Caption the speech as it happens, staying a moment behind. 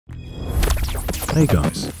Hey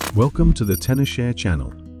guys, welcome to the Tenorshare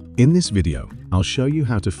channel. In this video, I'll show you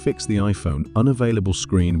how to fix the iPhone Unavailable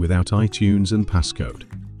Screen without iTunes and passcode.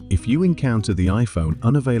 If you encounter the iPhone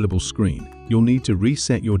Unavailable Screen, you'll need to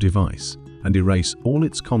reset your device and erase all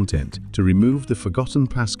its content to remove the forgotten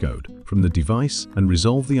passcode from the device and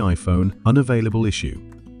resolve the iPhone Unavailable issue.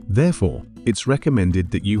 Therefore, it's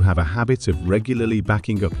recommended that you have a habit of regularly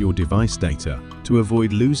backing up your device data to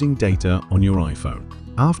avoid losing data on your iPhone.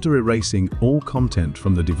 After erasing all content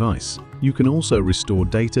from the device, you can also restore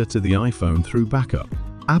data to the iPhone through backup.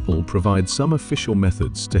 Apple provides some official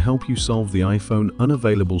methods to help you solve the iPhone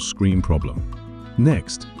Unavailable Screen problem.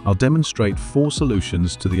 Next, I'll demonstrate 4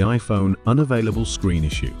 solutions to the iPhone Unavailable Screen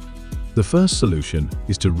issue. The first solution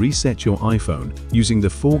is to reset your iPhone using the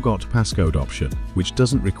Forgot Passcode option, which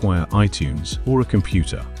doesn't require iTunes or a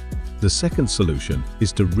computer. The second solution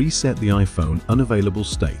is to reset the iPhone Unavailable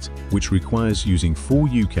state, which requires using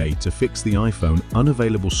 4UK to fix the iPhone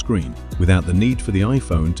Unavailable Screen without the need for the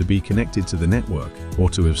iPhone to be connected to the network or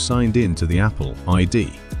to have signed in to the Apple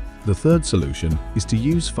ID. The third solution is to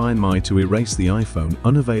use Find My to erase the iPhone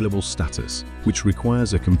Unavailable status, which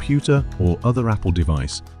requires a computer or other Apple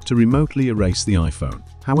device to remotely erase the iPhone.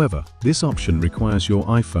 However, this option requires your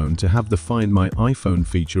iPhone to have the Find My iPhone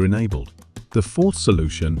feature enabled. The fourth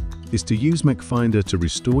solution is to use MacFinder to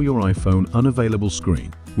restore your iPhone Unavailable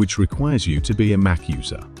Screen, which requires you to be a Mac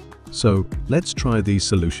user. So, let's try these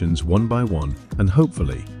solutions one by one, and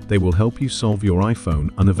hopefully, they will help you solve your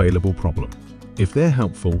iPhone Unavailable problem. If they're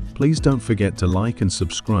helpful, please don't forget to like and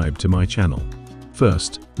subscribe to my channel.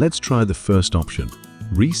 First, let's try the first option,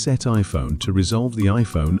 Reset iPhone to resolve the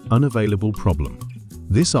iPhone Unavailable problem.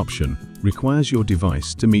 This option requires your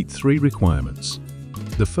device to meet 3 requirements.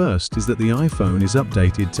 The first is that the iPhone is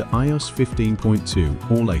updated to iOS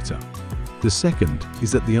 15.2 or later. The second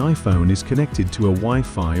is that the iPhone is connected to a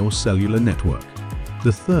Wi-Fi or cellular network.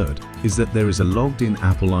 The third is that there is a logged-in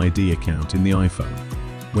Apple ID account in the iPhone.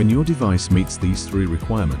 When your device meets these 3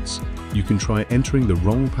 requirements, you can try entering the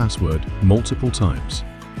wrong password multiple times,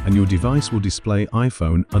 and your device will display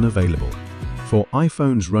iPhone Unavailable. For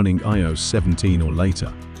iPhones running iOS 17 or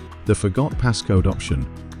later, the Forgot Passcode option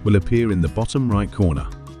will appear in the bottom right corner.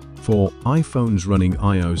 For iPhones running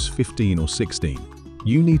iOS 15 or 16,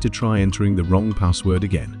 you need to try entering the wrong password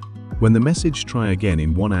again. When the message "Try again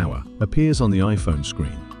in 1 hour" appears on the iPhone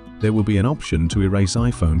screen, there will be an option to erase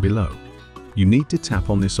iPhone below. You need to tap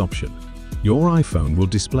on this option. Your iPhone will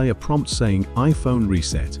display a prompt saying iPhone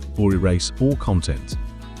reset or erase all content.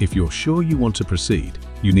 If you're sure you want to proceed,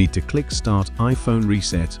 you need to click Start iPhone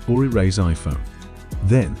Reset or Erase iPhone.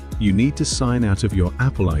 Then, you need to sign out of your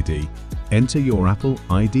Apple ID, enter your Apple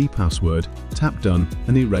ID password, tap Done,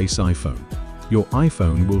 and erase iPhone. Your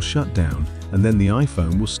iPhone will shut down, and then the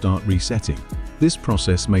iPhone will start resetting. This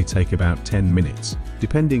process may take about 10 minutes,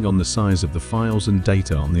 depending on the size of the files and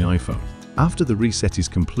data on the iPhone. After the reset is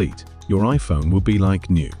complete, your iPhone will be like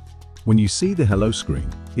new. When you see the Hello screen,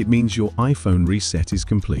 it means your iPhone reset is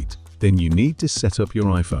complete. Then you need to set up your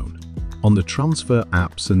iPhone. On the Transfer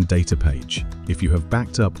Apps and Data page, if you have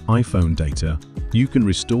backed up iPhone data, you can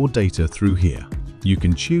restore data through here. You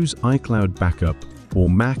can choose iCloud Backup or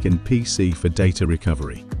Mac and PC for data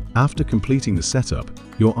recovery. After completing the setup,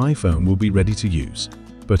 your iPhone will be ready to use.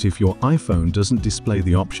 But if your iPhone doesn't display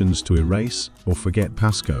the options to erase or forget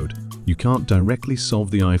passcode, you can't directly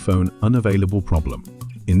solve the iPhone Unavailable problem.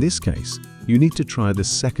 In this case, you need to try the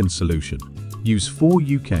second solution. Use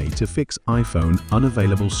 4UK to fix iPhone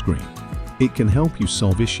Unavailable Screen. It can help you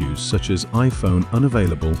solve issues such as iPhone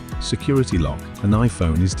Unavailable, security lock, and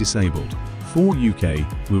iPhone is disabled.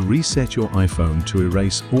 4UK will reset your iPhone to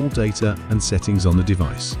erase all data and settings on the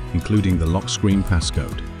device, including the lock screen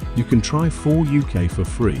passcode. You can try 4UK for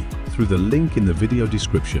free through the link in the video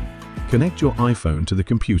description. Connect your iPhone to the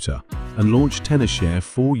computer and launch Tenorshare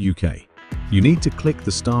 4UK. You need to click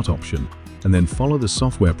the Start option and then follow the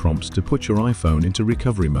software prompts to put your iPhone into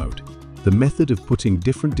recovery mode. The method of putting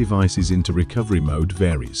different devices into recovery mode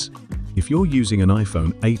varies. If you're using an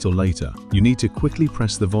iPhone 8 or later, you need to quickly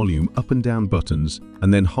press the volume up and down buttons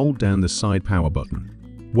and then hold down the side power button.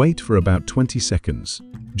 Wait for about 20 seconds,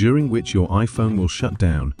 during which your iPhone will shut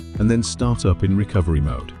down and then start up in recovery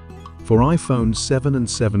mode. For iPhone 7 and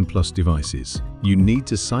 7 Plus devices, you need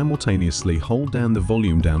to simultaneously hold down the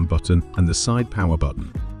volume down button and the side power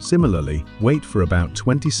button. Similarly, wait for about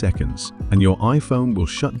 20 seconds and your iPhone will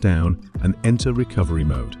shut down and enter recovery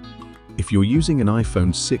mode. If you're using an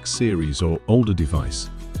iPhone 6 series or older device,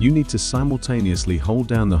 you need to simultaneously hold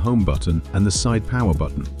down the home button and the side power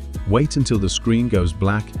button. Wait until the screen goes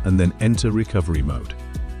black and then enter recovery mode.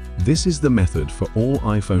 This is the method for all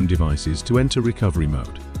iPhone devices to enter recovery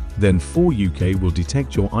mode. Then 4UK will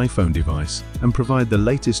detect your iPhone device and provide the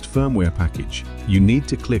latest firmware package. You need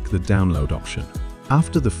to click the download option.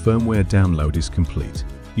 After the firmware download is complete,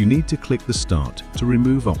 you need to click the Start to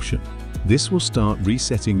Remove option. This will start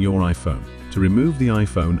resetting your iPhone to remove the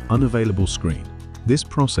iPhone Unavailable Screen. This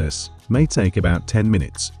process may take about 10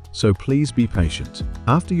 minutes, so please be patient.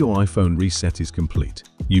 After your iPhone reset is complete,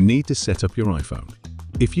 you need to set up your iPhone.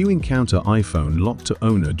 If you encounter iPhone locked to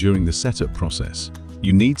owner during the setup process,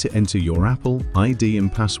 you need to enter your Apple ID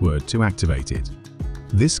and password to activate it.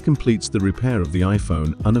 This completes the repair of the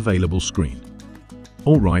iPhone Unavailable Screen.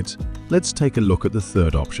 Alright, let's take a look at the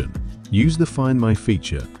third option. Use the Find My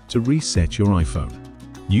feature to reset your iPhone.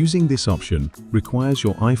 Using this option requires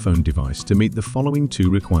your iPhone device to meet the following two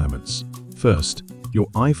requirements. First, your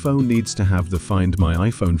iPhone needs to have the Find My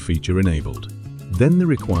iPhone feature enabled. Then the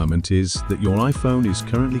requirement is that your iPhone is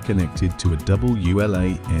currently connected to a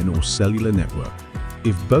WLAN or cellular network.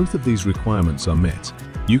 If both of these requirements are met,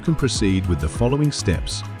 you can proceed with the following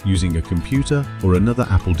steps using a computer or another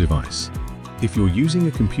Apple device. If you're using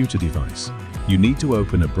a computer device, you need to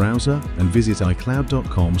open a browser and visit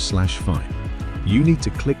iCloud.com/find. You need to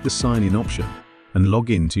click the Sign In option and log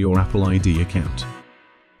in to your Apple ID account.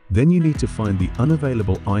 Then you need to find the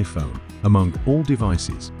unavailable iPhone among all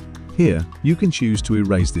devices. Here, you can choose to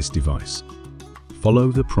erase this device.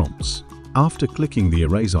 Follow the prompts. After clicking the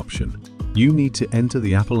Erase option, you need to enter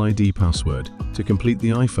the Apple ID password to complete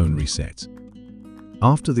the iPhone reset.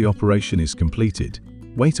 After the operation is completed,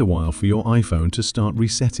 wait a while for your iPhone to start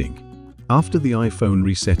resetting. After the iPhone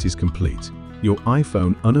reset is complete, your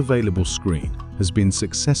iPhone Unavailable Screen has been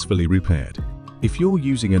successfully repaired. If you're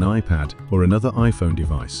using an iPad or another iPhone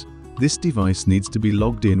device, this device needs to be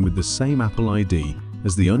logged in with the same Apple ID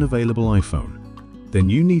as the unavailable iPhone. Then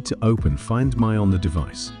you need to open Find My on the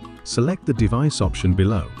device. Select the device option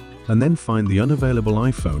below and then find the unavailable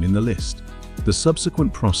iPhone in the list. The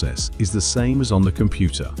subsequent process is the same as on the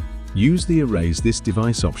computer. Use the Erase this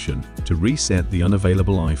device option to reset the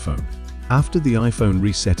unavailable iPhone. After the iPhone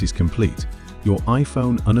reset is complete, your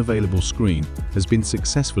iPhone Unavailable Screen has been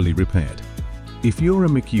successfully repaired. If you're a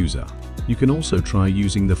Mac user, you can also try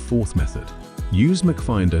using the fourth method. Use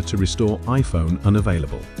MacFinder to restore iPhone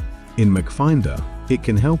Unavailable. In MacFinder, it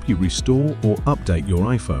can help you restore or update your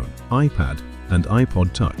iPhone, iPad, and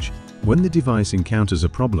iPod Touch. When the device encounters a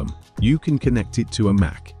problem, you can connect it to a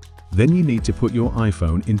Mac. Then you need to put your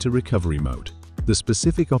iPhone into recovery mode. The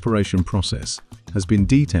specific operation process has been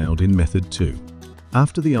detailed in Method 2.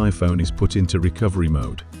 After the iPhone is put into recovery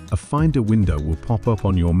mode, a Finder window will pop up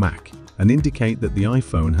on your Mac and indicate that the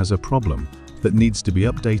iPhone has a problem that needs to be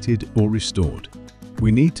updated or restored.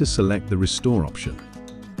 We need to select the Restore option.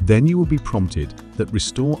 Then you will be prompted that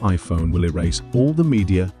Restore iPhone will erase all the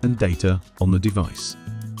media and data on the device.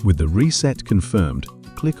 With the reset confirmed,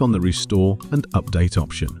 click on the Restore and Update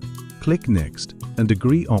option. Click Next and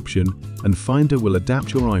Agree option, and Finder will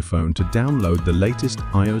adapt your iPhone to download the latest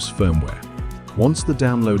iOS firmware. Once the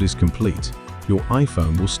download is complete, your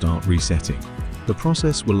iPhone will start resetting. The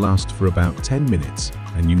process will last for about 10 minutes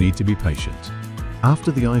and you need to be patient. After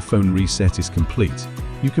the iPhone reset is complete,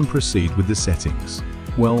 you can proceed with the settings.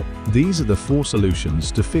 Well, these are the 4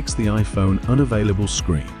 solutions to fix the iPhone Unavailable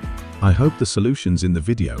Screen. I hope the solutions in the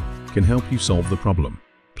video can help you solve the problem.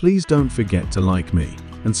 Please don't forget to like me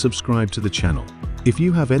and subscribe to the channel. If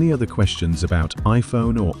you have any other questions about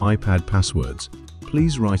iPhone or iPad passwords,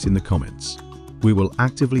 please write in the comments. We will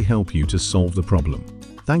actively help you to solve the problem.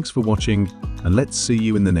 Thanks for watching, and let's see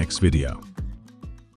you in the next video.